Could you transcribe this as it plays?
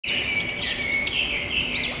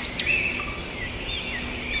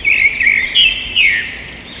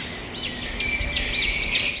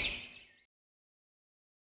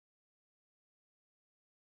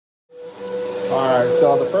Alright,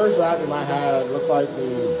 so the first vacuum I had, looks like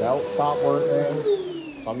the belt stopped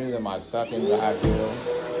working. So I'm using my second vacuum.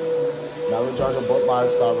 Never judge a book by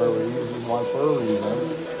its cover. We use these ones for a reason,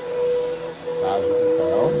 as you can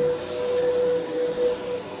tell.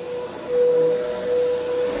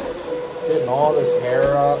 Getting all this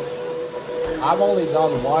hair up. I've only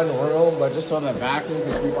done one room, but just so the vacuum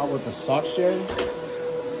can keep up with the suction.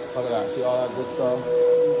 Look at that, see all that good stuff?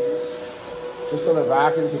 Just so the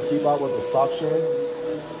vacuum can keep up with the suction,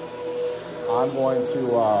 I'm going to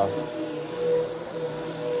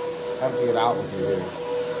empty it out with you here,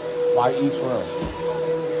 by each room.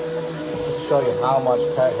 Just to show you how much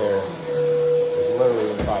pet hair is literally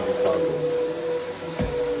inside this carpet.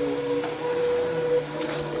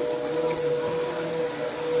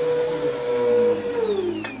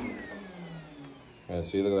 Yeah,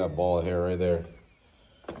 see, look at that ball of hair right there.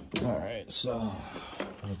 All right, so I'm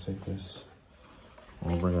gonna take this.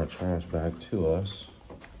 We'll bring our trash bag to us.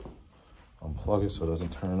 Unplug it so it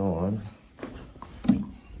doesn't turn on.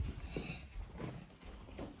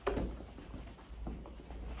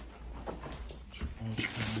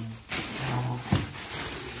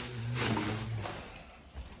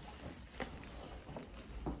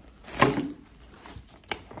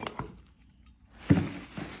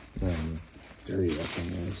 Dirty that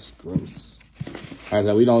thing is gross. As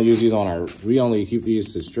we don't use these on our, we only keep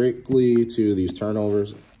these strictly to these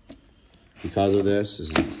turnovers because of this.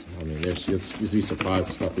 I mean, you'd be surprised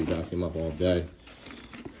the stuff we vacuum up all day.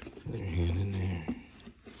 Put your hand in there.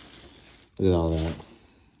 Look at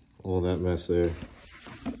all that mess there.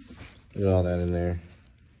 Look at all that in there.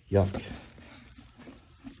 Yuck.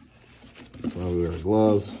 That's why we wear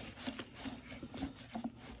gloves.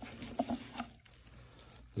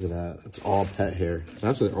 Look at that. It's all pet hair.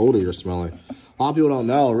 That's the odor you're smelling. A lot of people don't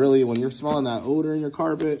know, really, when you're smelling that odor in your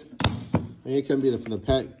carpet, it can be from the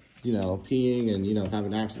pet, you know, peeing and, you know,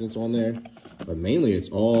 having accidents on there. But mainly it's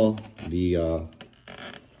all the,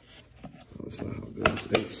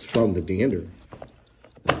 it's from the dander.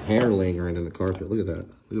 The hair lingering in the carpet. Look at that.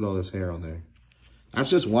 Look at all this hair on there. That's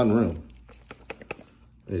just one room.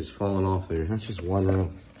 It's falling off there. That's just one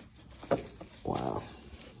room. Wow.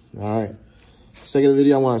 All right. Second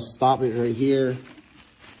video, I want to stop it right here.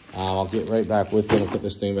 I'll get right back with you and put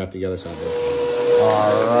this thing back together. All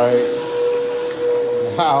right.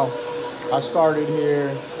 Now, I started here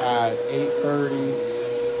at 8:30.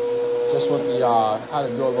 Just with the, I had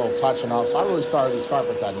to do a little touching up. So I really started these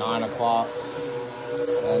carpets at 9 o'clock.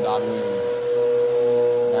 And I mean,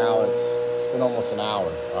 now it's been almost an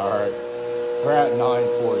hour. All right. We're at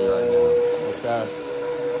 9:40 right now. Okay.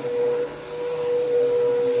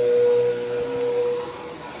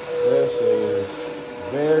 This is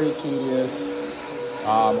very tedious.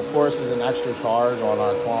 Of course, it's an extra charge on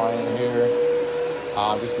our client here,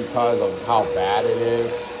 just because of how bad it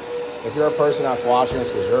is. If you're a person that's watching this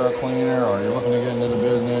because you're a cleaner or you're looking to get into the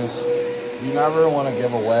business, you never want to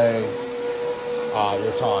give away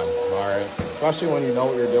your time, all right? Especially when you know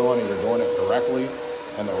what you're doing and you're doing it correctly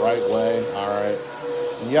and the right way, all right?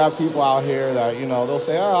 And you have people out here that, you know, they'll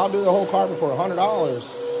say, oh, I'll do the whole carpet for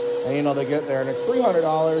 $100. And, you know, they get there and it's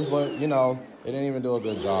 $300, but, you know, they didn't even do a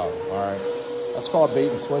good job, all right? That's called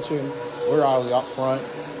bait and switching. We're already up front.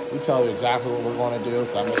 We tell you exactly what we're going to do,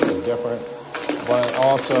 so that makes it different. But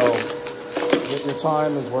also, your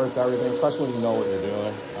time is worth everything, especially when you know what you're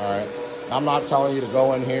doing, all right? I'm not telling you to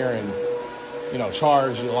go in here and, you know,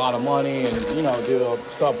 charge you a lot of money and, you know, do a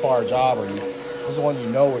subpar job. Or this is when you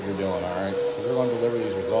know what you're doing, all right? Because we're going to deliver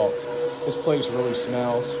these results. This place really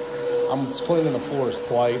smells. I'm cleaning the floors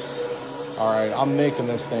twice. All right, I'm making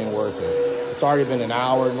this thing worth it. It's already been an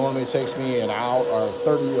hour. Normally it takes me an hour or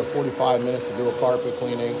 30 or 45 minutes to do a carpet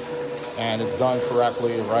cleaning, and it's done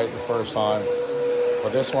correctly right the first time.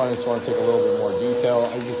 But this one is going to take a little bit more detail.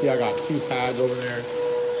 As you can see, I got 2 pads over there,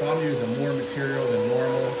 so I'm using more material than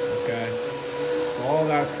normal, okay? So all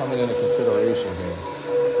that's coming into consideration here.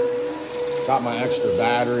 Got my extra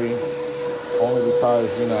battery, only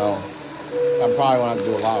because, you know, I'm probably going to have to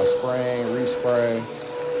do a lot of spraying, respray,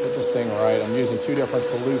 get this thing right. I'm using 2 different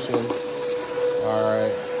solutions. All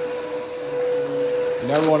right. You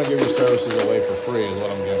never want to give your services away for free is what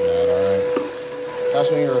I'm getting at, all right?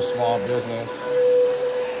 Especially when you're a small business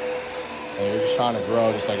and you're just trying to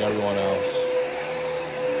grow just like everyone else.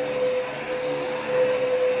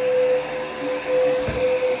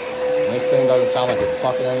 And this thing doesn't sound like it's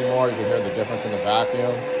sucking anymore. You can hear the difference in the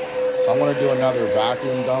vacuum. So I'm going to do another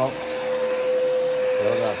vacuum dump.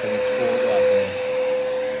 Look at that thing, it's full of that thing.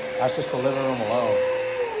 That's just the living room alone.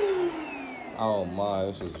 Oh my,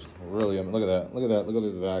 this is really, I mean, look at that, look at that, look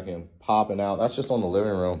at the vacuum popping out. That's just on the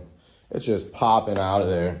living room. It's just popping out of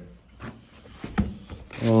there.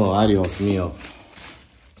 Oh, adios mio.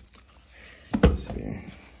 Let's see.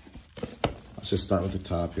 Let's just start with the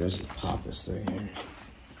top here. Let's just pop this thing here.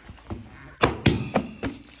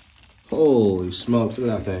 Holy smokes,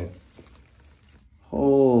 look at that thing.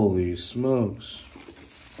 Holy smokes.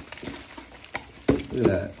 Look at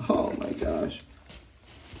that. Oh my gosh.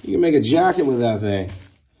 You can make a jacket with that thing.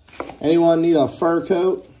 Anyone need a fur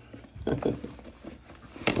coat?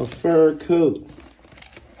 A fur coat.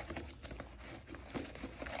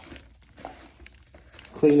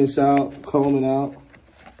 Clean this out, comb it out.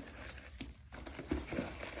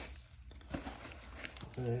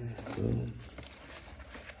 Boom.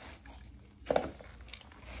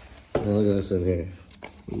 And look at this in here.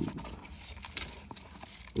 Ooh.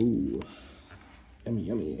 Ooh. Yummy,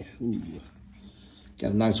 yummy. Ooh.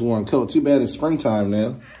 Got a nice warm coat. Too bad it's springtime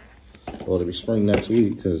now. Well, it'll be spring next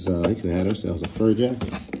week because we can have ourselves a fur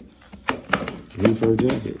jacket. New fur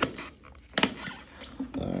jacket.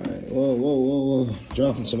 All right. Whoa, whoa, whoa, whoa.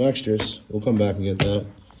 Dropping some extras. We'll come back and get that.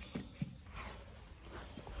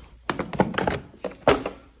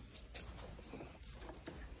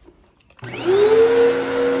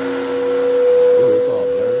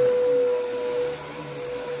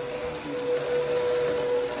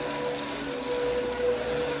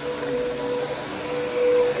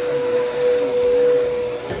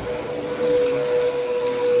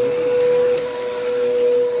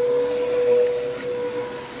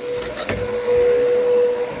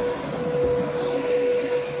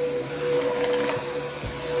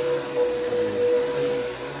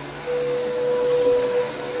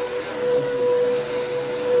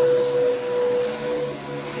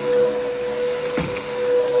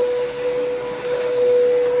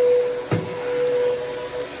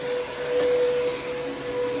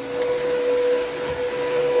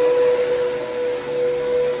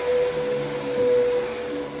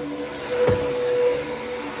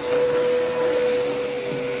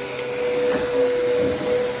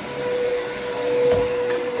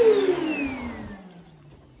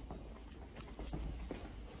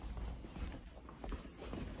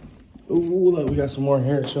 Ooh, look, we got some more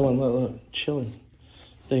hair chilling. Look, look, chilling.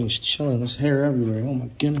 Things chilling. There's hair everywhere. Oh my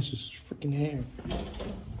goodness, this is freaking hair.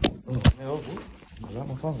 Oh, hell. I got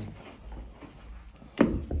my phone.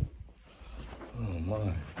 Oh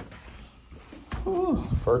my. Ooh,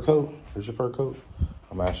 fur coat. Here's your fur coat.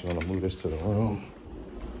 I'm actually gonna move this to the room.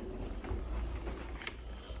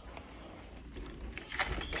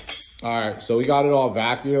 All right, so we got it all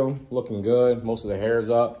vacuumed, looking good. Most of the hair's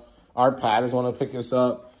up. Our pad is gonna pick this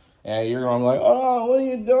up. And you're gonna be like, oh, what are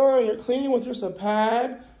you doing? You're cleaning with just a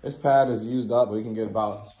pad? This pad is used up. We can get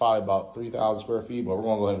about, it's probably about 3,000 square feet, but we're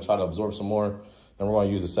gonna go ahead and try to absorb some more. Then we're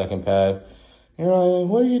gonna use the second pad. You're like,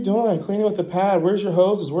 what are you doing? Cleaning with the pad. Where's your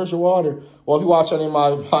hoses? Where's your water? Well, if you watch any of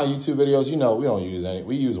my YouTube videos, you know we don't use any.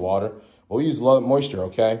 We use water, but we use low moisture,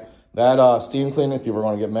 okay? That steam cleaning, people are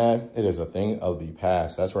gonna get mad. It is a thing of the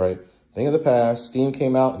past. That's right, thing of the past. Steam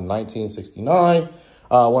came out in 1969.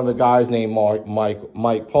 One of the guys named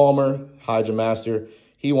Mike Palmer, Hydra Master,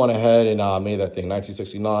 he went ahead and made that thing,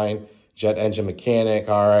 1969, jet engine mechanic,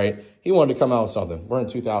 all right? He wanted to come out with something. We're in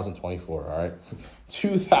 2024, all right?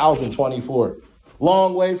 2024.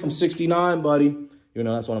 Long way from 69, buddy. You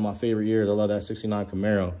know, that's one of my favorite years. I love that 69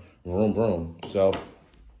 Camaro, vroom, vroom. So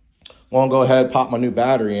I'm gonna go ahead, pop my new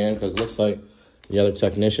battery in because it looks like the other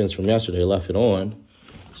technicians from yesterday left it on.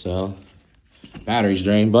 So battery's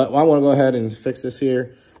drained, but I want to go ahead and fix this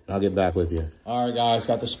here, and I'll get back with you. All right, guys,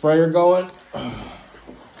 got the sprayer going.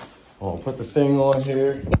 I'll put the thing on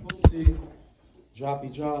here. Oopsie.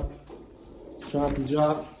 Droppy drop. Droppy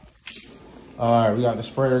drop. All right, we got the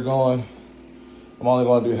sprayer going. I'm only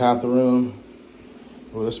going to do half the room.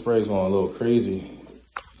 Oh, this spray's going a little crazy.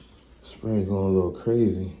 Spray's going a little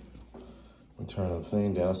crazy. Let me turn the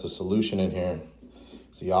thing down. That's the solution in here.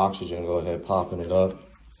 It's the oxygen. Go ahead, popping it up.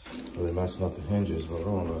 Really messing up the hinges, but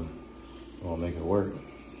we're gonna make it work.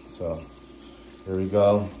 So here we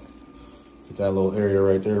go. Get that little area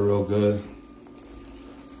right there real good.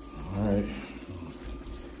 All right.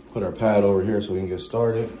 Put our pad over here so we can get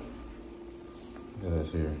started. Look at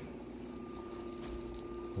this here.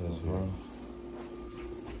 Look at this here.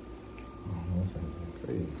 Oh, that's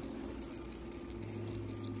crazy.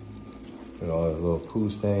 Look at all those little poo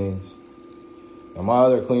stains. Now my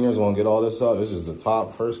other cleaners won't get all this up. This is the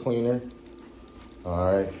top first cleaner.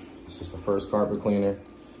 All right, this is the first carpet cleaner.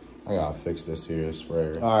 I gotta fix this here, this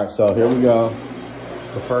sprayer. All right, so here we go.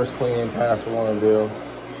 It's the first cleaning pass we wanna do. Look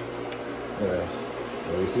at this.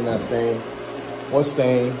 Have you seen that stain? What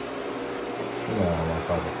stain? You know how my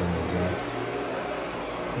carpet cleaners go.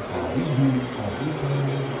 That's how we do.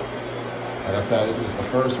 Like I said, this is the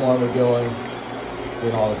first one we're doing.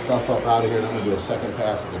 Get all the stuff up out of here. Then I'm gonna do a second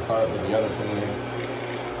pass at the cart with the other cleaner.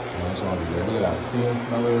 And that's gonna be good. Look at that. See,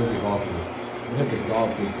 remember there's the dog poop. Look at this dog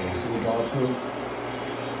poop thing. See the dog poop?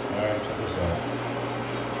 Alright, check this out.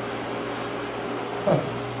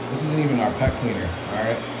 This isn't even our pet cleaner,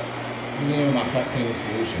 alright? This isn't even my pet cleaning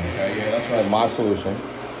solution, okay? Yeah, that's right, my solution.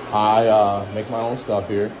 I make my own stuff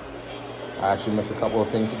here. I actually mix a couple of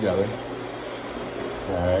things together.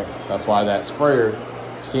 Alright, that's why that sprayer,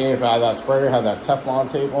 see if I had that sprayer, had that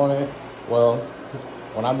Teflon tape on it. Well,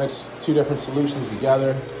 when I mix two different solutions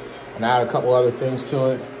together and add a couple other things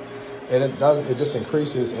to it, it just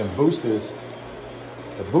increases and boosts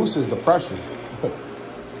the pressure.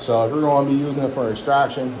 So if you're going to be using it for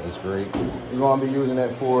extraction, it's great. You're going to be using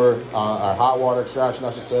it for our hot water extraction, I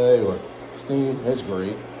should say, or steam, it's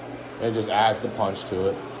great. It just adds the punch to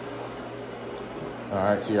it. All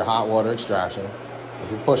right, so your hot water extraction. If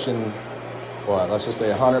you're pushing, what, let's just say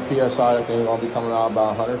 100 PSI, that thing's going to be coming out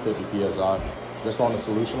about 150 PSI, just on the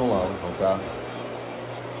solution alone, okay?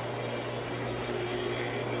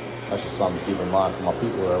 That's just something to keep in mind for my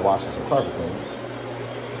people that are watching some carpet cleaners.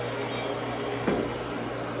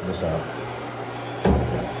 This out.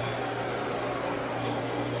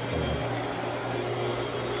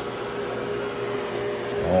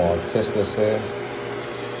 Oh, test this here.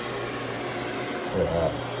 Look at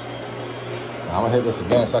that. Now, I'm gonna hit this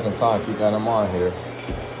again a second time. Keep that in mind here.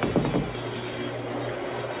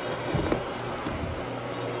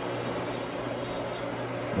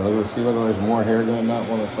 Look, see, look, there's more hair going up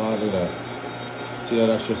on the side. Look at that. See that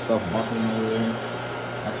extra stuff buckling over there?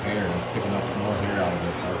 That's hair. That's picking up more hair out of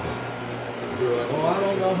the carpet. You're like, well, I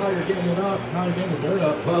don't know how you're getting it up, how you're getting the dirt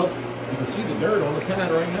up. Well, you can see the dirt on the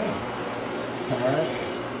pad right now. All right.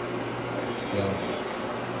 So,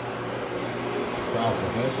 it's the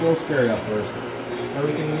process. And it's a little scary at first.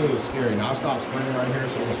 Everything new is scary. Now I stopped spraying right here,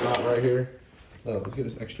 so I'm gonna stop right here. Look at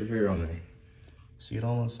this extra hair on there. See it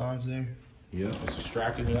on the sides there? Yep, it's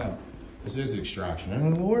extracting it out. This is extraction.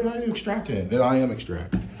 And well, where are you extracting it? Then I am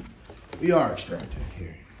extracting. We are extracting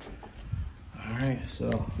here. All right, so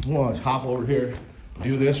I'm gonna hop over here,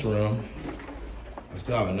 do this room. I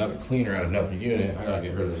still have another cleaner at another unit. I gotta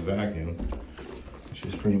get rid of this vacuum.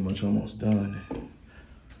 She's pretty much almost done.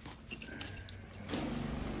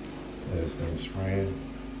 This thing's spraying.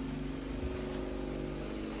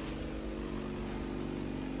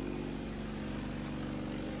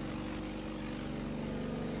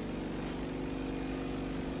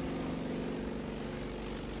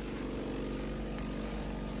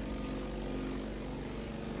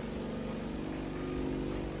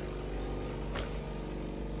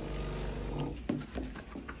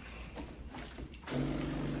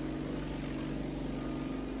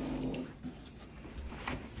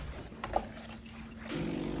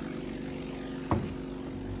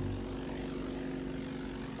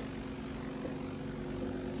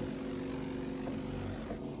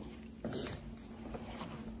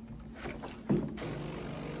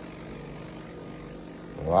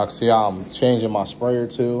 Well, I can see how I'm changing my sprayer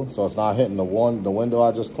too, so it's not hitting the window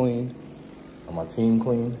I just cleaned, or my team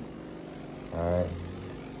cleaned. All right.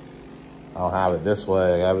 I don't have it this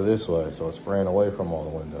way, I have it this way, so it's spraying away from all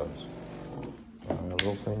the windows.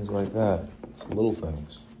 Little things like that. It's little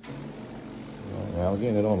things. Yeah, I'm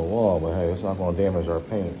getting it on the wall, but hey, it's not going to damage our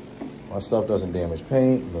paint. My stuff doesn't damage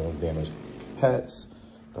paint, doesn't damage pets,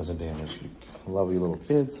 doesn't damage lovely little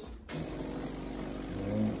kids.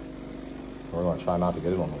 Yeah. We're going to try not to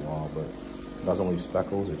get it on the wall, but it doesn't leave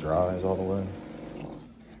speckles. It dries all the way.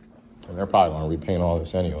 And they're probably going to repaint all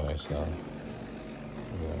this anyway, so. Yeah.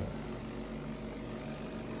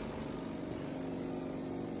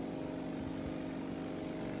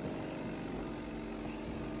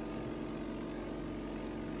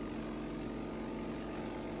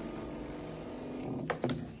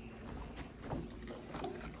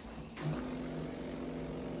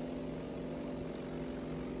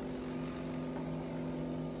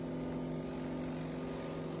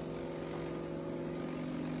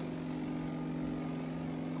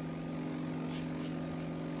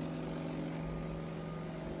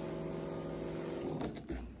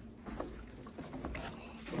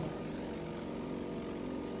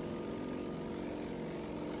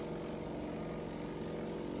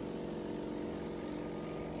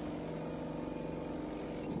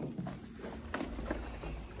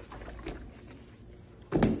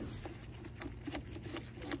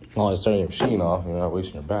 Oh, it's turning your machine off. You're not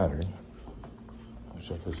wasting your battery.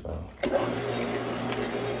 Check this out.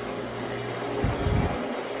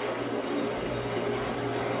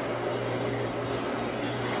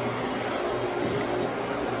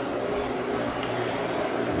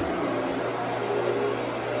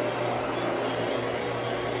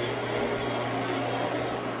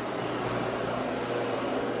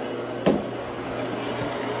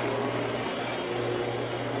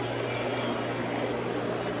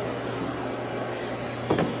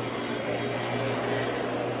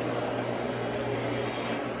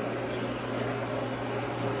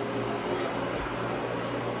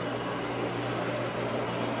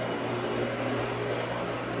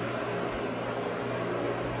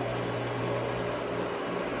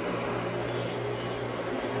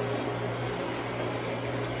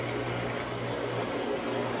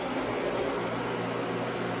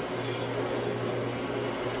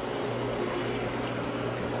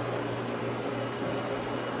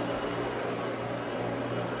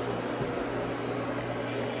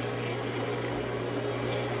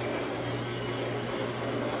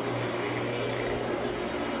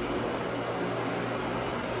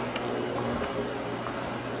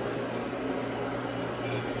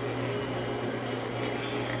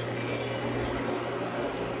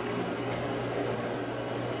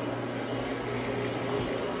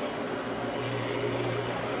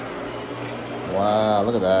 God,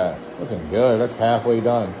 look at that. Looking good. That's halfway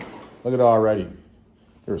done. Look at it already.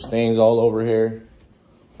 There were stains all over here.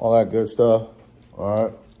 All that good stuff. All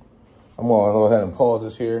right. I'm going to go ahead and pause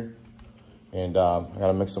this here. And I got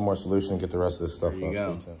to mix some more solution and get the rest of this stuff. There you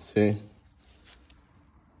go. See?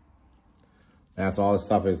 That's all the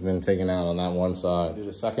stuff that's been taken out on that one side. Do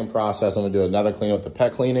the second process. I'm going to do another clean with the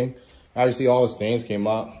pet cleaning. Obviously, all the stains came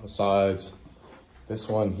up besides this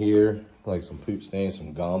one here, like some poop stains,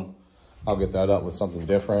 some gum. I'll get that up with something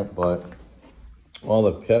different, but all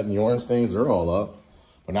the pet and urine stains, they're all up.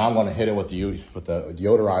 But now I'm going to hit it with the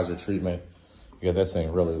deodorizer treatment. Get that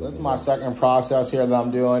thing really. So this is my second process here that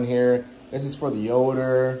I'm doing here. This is for the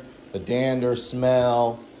odor, the dander,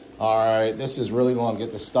 smell. All right, this is really going to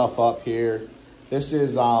get the stuff up here. This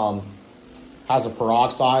is has a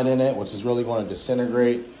peroxide in it, which is really going to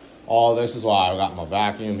disintegrate all this. Is why I got my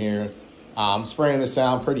vacuum here. I'm spraying this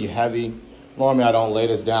down pretty heavy. Normally I don't lay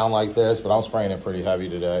this down like this, but I'm spraying it pretty heavy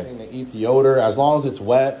today. To eat the odor, as long as it's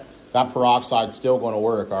wet, that peroxide's still going to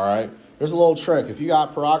work. All right. There's a little trick. If you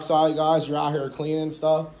got peroxide, guys, you're out here cleaning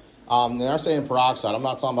stuff. They're saying peroxide. I'm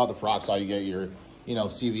not talking about the peroxide you get your,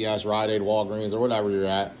 CVS, Rite Aid, Walgreens, or whatever you're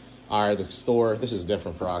at. All right, the store. This is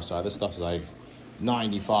different peroxide. This stuff's like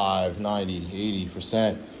 95, 90,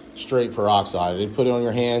 80% straight peroxide. They put it on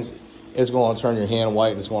your hands. It's going to turn your hand white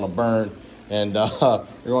and it's going to burn. And you're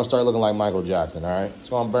going to start looking like Michael Jackson, all right? It's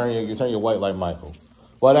going to burn you. You turn you white like Michael.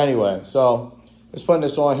 But anyway, so just putting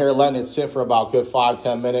this on here, letting it sit for about a good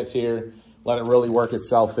 5-10 minutes here. Let it really work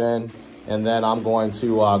itself in. And then I'm going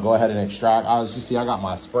to go ahead and extract. As you see, I got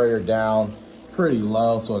my sprayer down pretty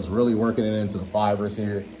low, so it's really working it into the fibers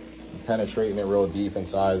here, penetrating it real deep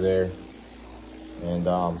inside there. And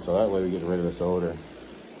so that way we get rid of this odor.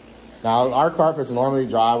 Now, our carpets normally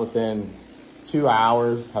dry within 2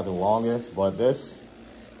 hours at the longest, but it's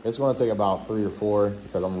going to take about 3 or 4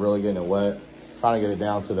 because I'm really getting it wet. Trying to get it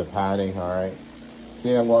down to the padding, all right?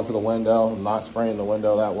 See, I'm going to the window. I'm not spraying the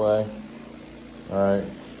window that way, all right?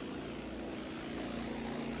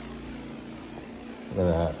 Look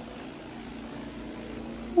at that.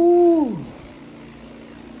 Woo!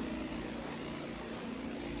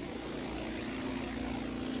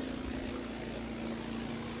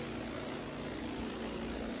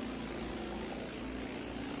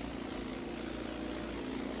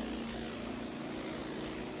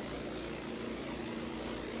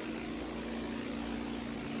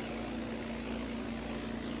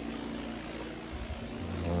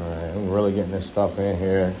 Really getting this stuff in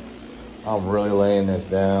here. I'm really laying this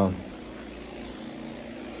down.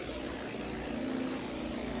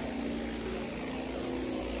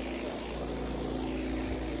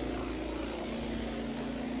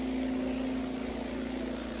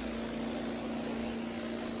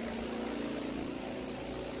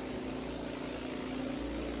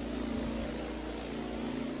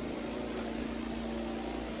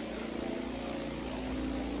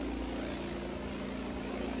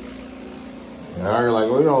 All right,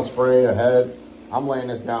 like we don't spray ahead. I'm laying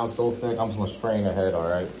this down so thick, I'm just gonna spray ahead, all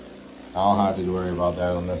right? I don't have to worry about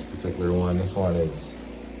that on this particular one. This one is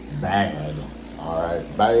bad, all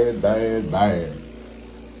right? Bad, bad, bad.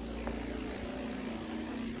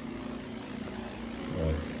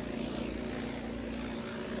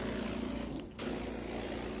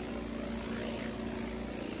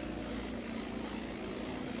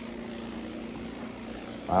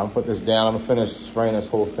 I'll put this down. I'm gonna finish spraying this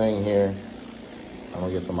whole thing here. I'm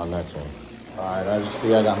gonna get to my next one. All right, as you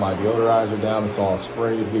see, I got my deodorizer down. It's all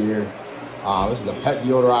sprayed here. This is the pet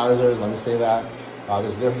deodorizer, let me say that.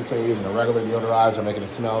 There's a difference between using a regular deodorizer, making it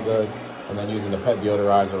smell good, and then using the pet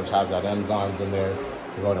deodorizer, which has that enzymes in there.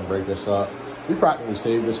 We'll go ahead and break this up. We practically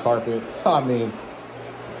saved this carpet. I mean,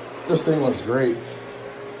 this thing looks great.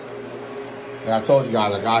 And I told you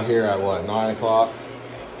guys, I got here at what, 9 o'clock?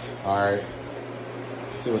 All right,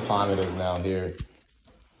 let's see what time it is now here.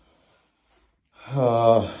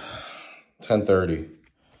 10:30.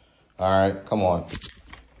 All right, come on.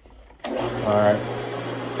 All right,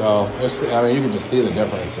 so this, I mean, you can just see the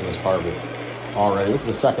difference in this carpet already. This is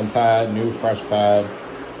the second pad, new fresh pad.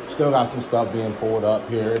 Still got some stuff being pulled up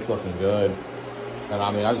here. It's looking good. And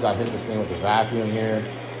I mean, I just got to hit this thing with the vacuum here.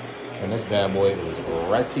 And this bad boy is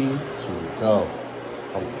ready to go.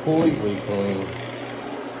 Completely clean.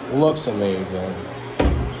 Looks amazing.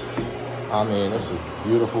 I mean, this is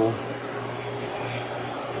beautiful.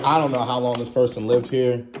 I don't know how long this person lived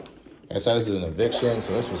here. Like I said, this is an eviction,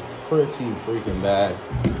 so this was pretty freaking bad.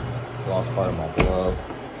 Lost part of my glove.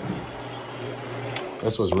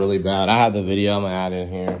 This was really bad. I had the video I'm gonna add in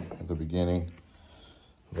here at the beginning.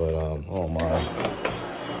 But, oh my.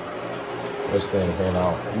 This thing came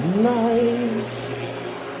out nice.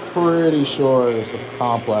 pretty sure this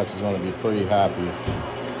complex is going to be pretty happy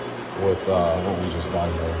with what we just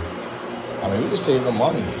done here. I mean, we just saved them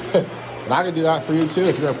money. And I can do that for you too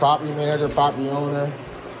if you're a property manager, property owner.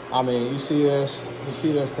 I mean, you see this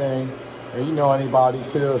thing, and you know anybody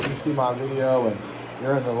too. If you see my video and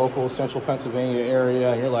you're in the local central Pennsylvania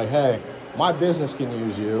area and you're like, hey, my business can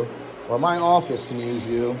use you or my office can use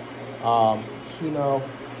you, you know,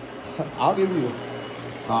 I'll give you,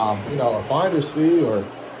 you know, a finder's fee or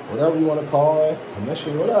whatever you want to call it,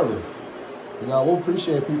 commission, whatever. You know, we'll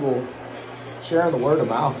appreciate people sharing the word of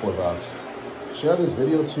mouth with us. Share this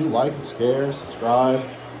video too, like and share, subscribe.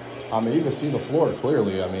 I mean, you can see the floor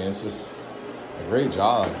clearly. I mean, it's just a great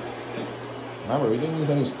job. Remember, we didn't use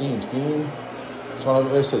any steam. Steam, it's one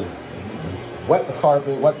of this. Wet the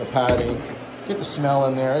carpet, wet the padding, get the smell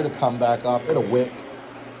in there. It'll come back up. It'll wick.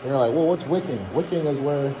 And you're like, well, what's wicking? Wicking is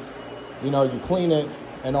where, you know, you clean it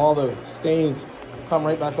and all the stains come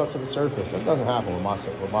right back up to the surface. That doesn't happen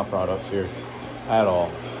with my products here at all.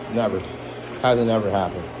 Never. Hasn't ever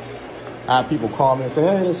happened. I have people call me and say,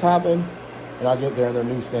 hey, this happened. And I get there and they're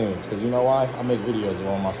new stains. Because you know why? I make videos of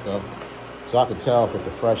all my stuff. So I can tell if it's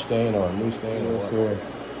a fresh stain or a new stain is here.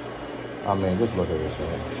 I mean, just look at this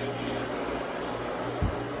thing.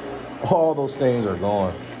 All those stains are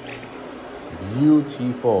gone.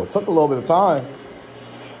 Beautiful. It took a little bit of time.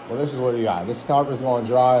 Well, this is what you got. This carpet's going to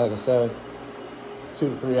dry, like I said, 2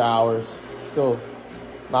 to 3 hours. Still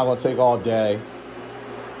not going to take all day.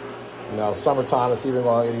 You know, summertime, it's even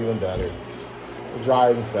going to get even better. It'll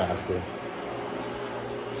dry even faster.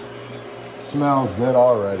 Smells good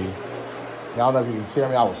already. I don't know if you can hear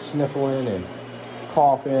me. I was sniffling and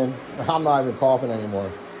coughing. I'm not even coughing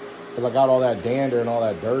anymore because I got all that dander and all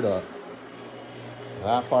that dirt up.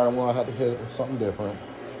 That part I'm going to have to hit it with something different.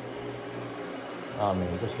 I mean,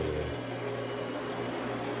 just a little.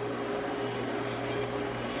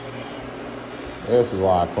 This is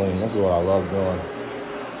why I clean. This is what I love doing.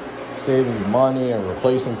 Saving you money and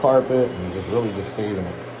replacing carpet and just really just saving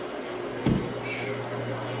it.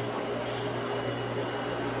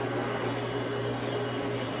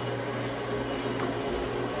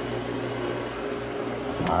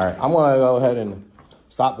 All right, I'm gonna go ahead and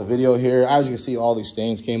stop the video here. As you can see, all these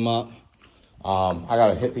stains came up. I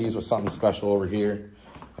gotta hit these with something special over here.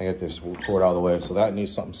 I get this poured out of the way. So that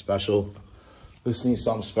needs something special. This needs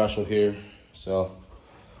something special here. So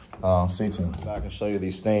stay tuned. Back and show you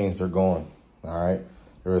these stains, they're going. All right,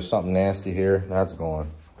 there is something nasty here, that's going.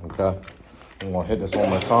 Okay, I'm gonna hit this one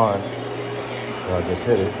more time. I just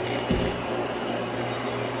hit it.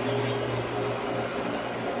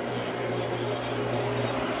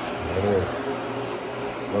 There it is.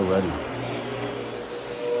 We're ready.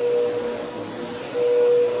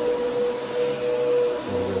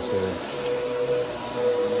 Look at this here.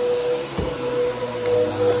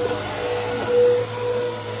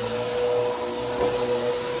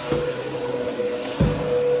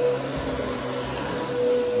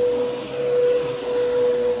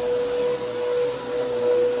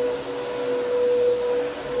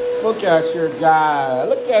 Look at your guy.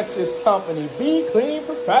 Look at this company. Be clean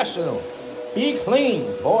professional. Be clean,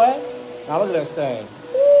 boy. Now look at this thing.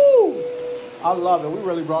 Woo! I love it. We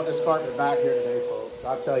really brought this carpet back here today, folks.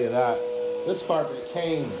 I'll tell you that. This carpet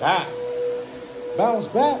came back. Bounce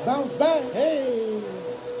back, bounce back. Hey,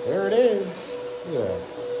 there it is. Yeah.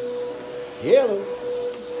 Yellow.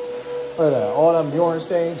 Look at that. All them urine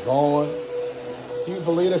stains gone. Can you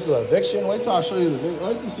believe this is an eviction? Wait till I show you the video.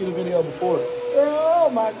 Let me see the video before. Oh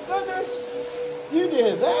my goodness. You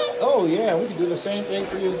did that? Oh yeah, we can do the same thing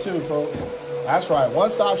for you too, folks. That's right.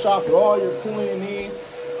 One-stop shop for all your cooling needs,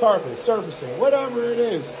 carpet, surfacing, whatever it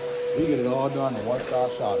is. We get it all done in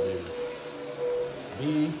one-stop shop, baby.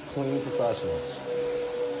 Be clean professionals.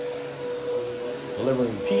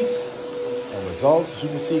 Delivering peace and results, as you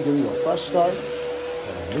can see, give you a fresh start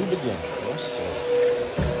and a new beginning. Yes, sir.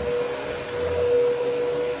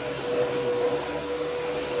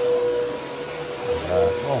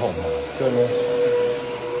 Oh my goodness.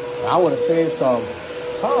 I would have saved some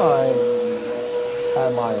time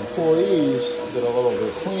had my employees did a little bit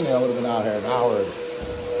of cleaning. I would have been out here an hour.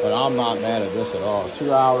 But I'm not mad at this at all.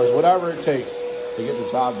 2 hours, whatever it takes to get the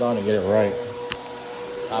job done and get it right.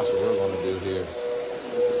 That's what we're going to do here.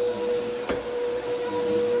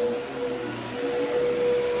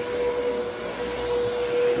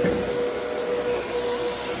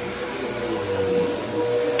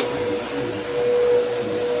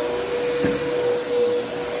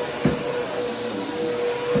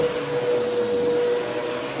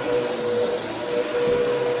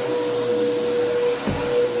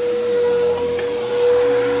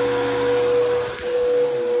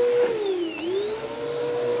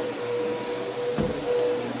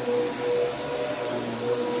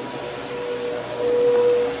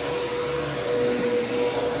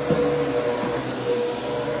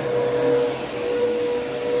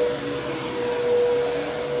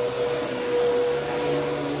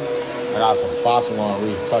 got some spots we want to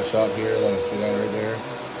retouch up here. Let me see that right there.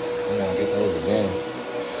 I'm gonna get those again.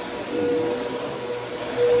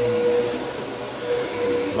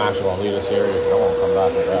 I'm actually gonna leave this area because I want to come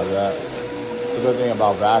back and grab that. It's a good thing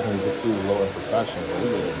about vacuuming, you can see the little imperfections, but we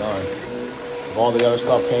get it done. If all the other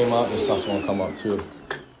stuff came up, this stuff's gonna come up too.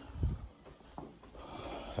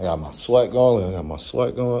 I got my sweat going.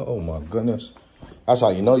 Oh my goodness. That's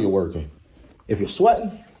how you know you're working. If you're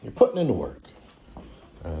sweating, you're putting in the work.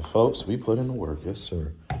 And folks, we put in the work, yes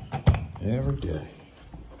sir, every day.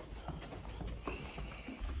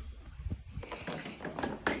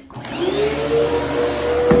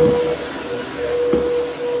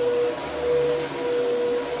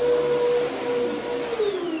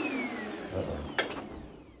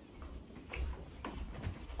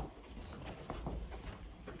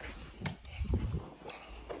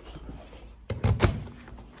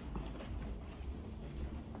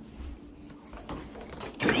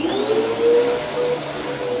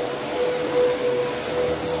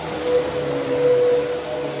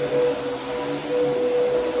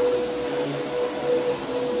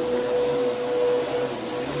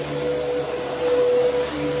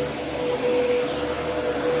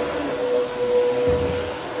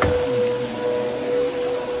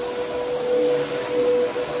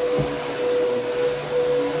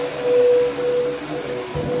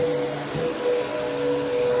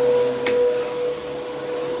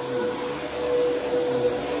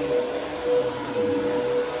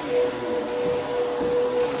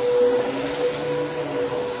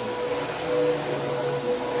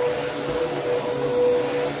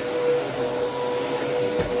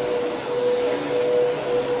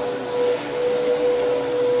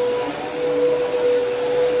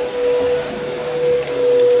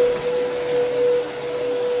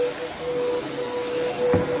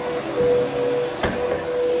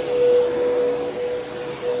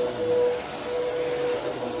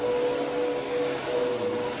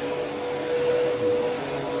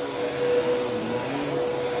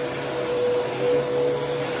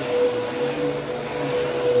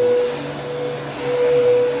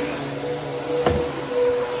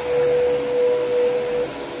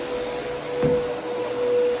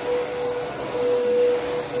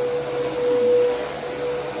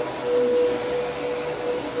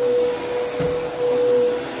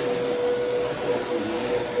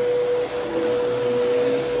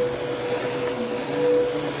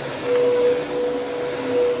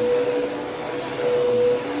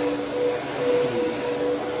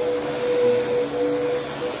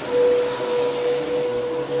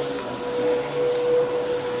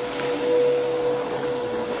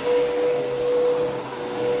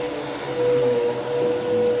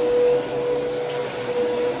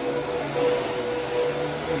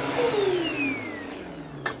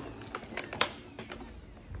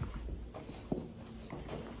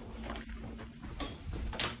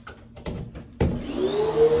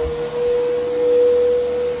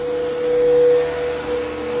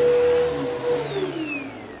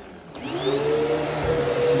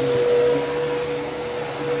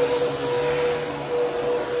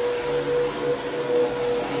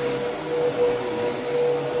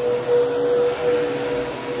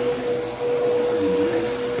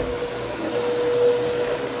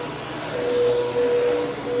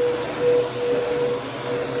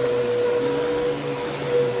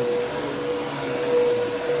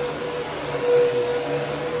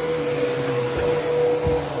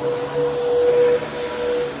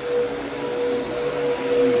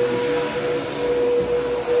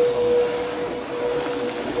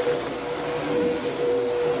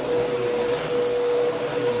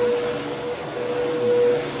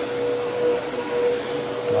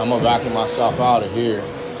 I'm gonna vacuum myself out of here. I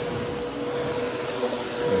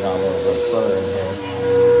got a little bit of fur in here.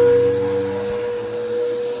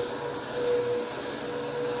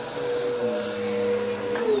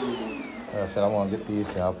 Like I said, I want to get these,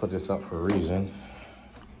 and I'll put this up for a reason.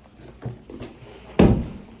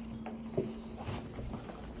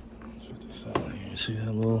 Check this out here. You see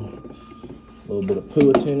that little bit of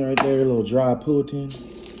Putin right there, a little dry Putin.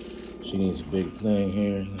 She needs a big thing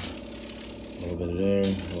here. A little bit of there, a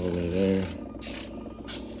little bit of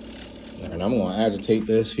there. And I'm gonna agitate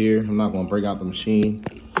this here. I'm not gonna break out the machine.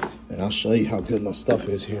 And I'll show you how good my stuff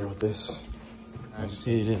is here with this.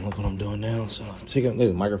 Agitated it, look what I'm doing now. So take it,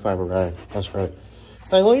 there's a microfiber rag, that's right.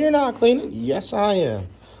 Like, well, you're not cleaning. Yes, I am.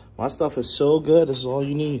 My stuff is so good, this is all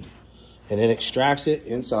you need. And it extracts it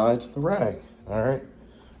inside the rag, all right?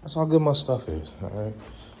 That's how good my stuff is, all right?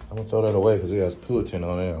 I'm gonna throw that away because it has Putin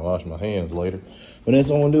on it. I'll wash my hands later. But that's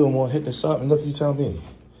all I'm gonna do. I'm gonna hit this up and look, you tell me.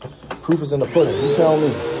 Proof is in the pudding. You tell me.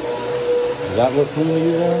 Is that what cleaner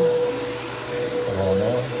you want?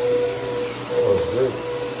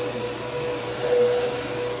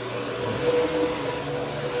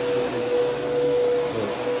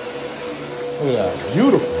 Look at that.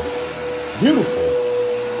 Beautiful. Beautiful.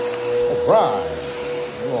 All right.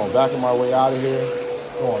 We're going back on my way out of here.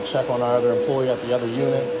 We're going to check on our other employee at the other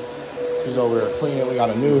unit. She's over there cleaning. We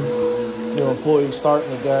got a new employee starting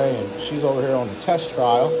today, and she's over here on the test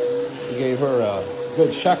trial. We gave her a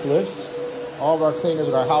good checklist. All of our cleaners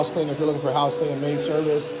are our house cleaners. If you're looking for house cleaning, maid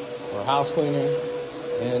service, or house cleaning.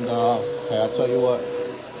 And hey, I'll tell you what,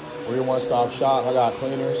 we're your one-stop shop. I got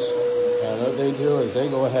cleaners, and what they do is they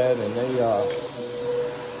go ahead and they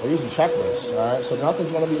use a checklist. All right, so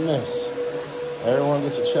nothing's gonna be missed. Everyone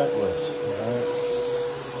gets a checklist. All right,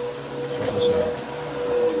 check this out.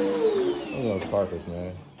 Look at those carpets,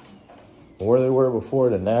 man. Where they were before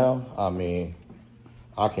to now, I mean,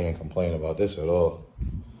 I can't complain about this at all.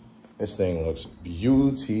 This thing looks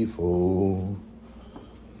beautiful.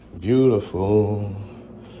 Beautiful.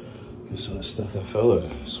 This other stuff that fell,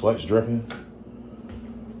 sweat's dripping.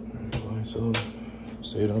 So,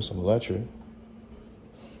 saved on some electric.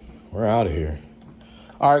 We're out of here.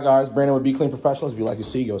 All right, guys, Brandon with Be Clean Professionals. If you like to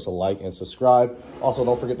see, give us a like and subscribe. Also,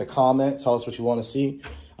 don't forget to comment. Tell us what you want to see.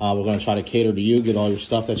 We're going to try to cater to you, get all your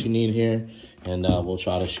stuff that you need here, and we'll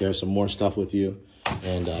try to share some more stuff with you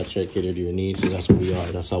and try to cater to your needs. So that's what we are.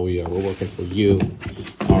 That's how we are. We're working for you.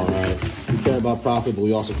 All right. We care about profit, but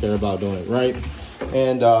we also care about doing it right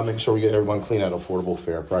and making sure we get everyone clean at an affordable,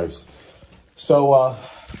 fair price. So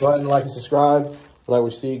go ahead and like and subscribe. If you like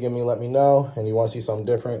what you see, let me know. And you want to see something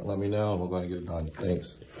different, let me know, and we're going to get it done.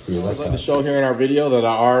 Thanks. See you next time. I'd like to show here in our video that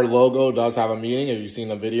our logo does have a meaning. If you've seen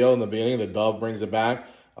the video in the beginning, the dove brings it back.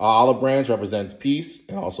 Olive branch represents peace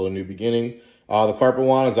and also a new beginning. The carpet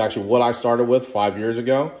wand is actually what I started with 5 years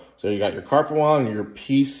ago. So you got your carpet wand and your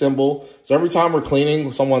peace symbol. So every time we're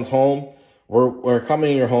cleaning someone's home, we're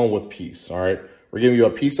coming in your home with peace, all right? We're giving you a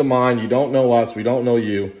peace of mind. You don't know us, we don't know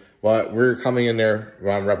you, but we're coming in there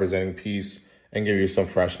representing peace and give you some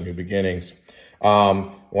fresh new beginnings.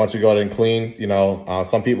 Once we go ahead and clean, you know,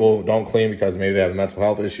 some people don't clean because maybe they have mental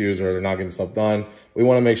health issues or they're not getting stuff done. We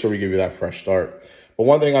want to make sure we give you that fresh start. But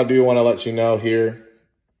one thing I do want to let you know here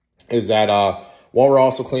is that while we're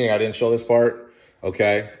also cleaning, I didn't show this part,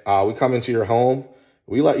 okay? We come into your home.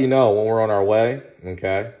 We let you know when we're on our way,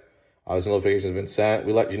 okay? This notification has been sent.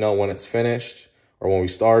 We let you know when it's finished or when we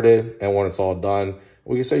started and when it's all done.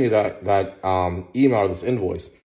 We can send you that email or this invoice.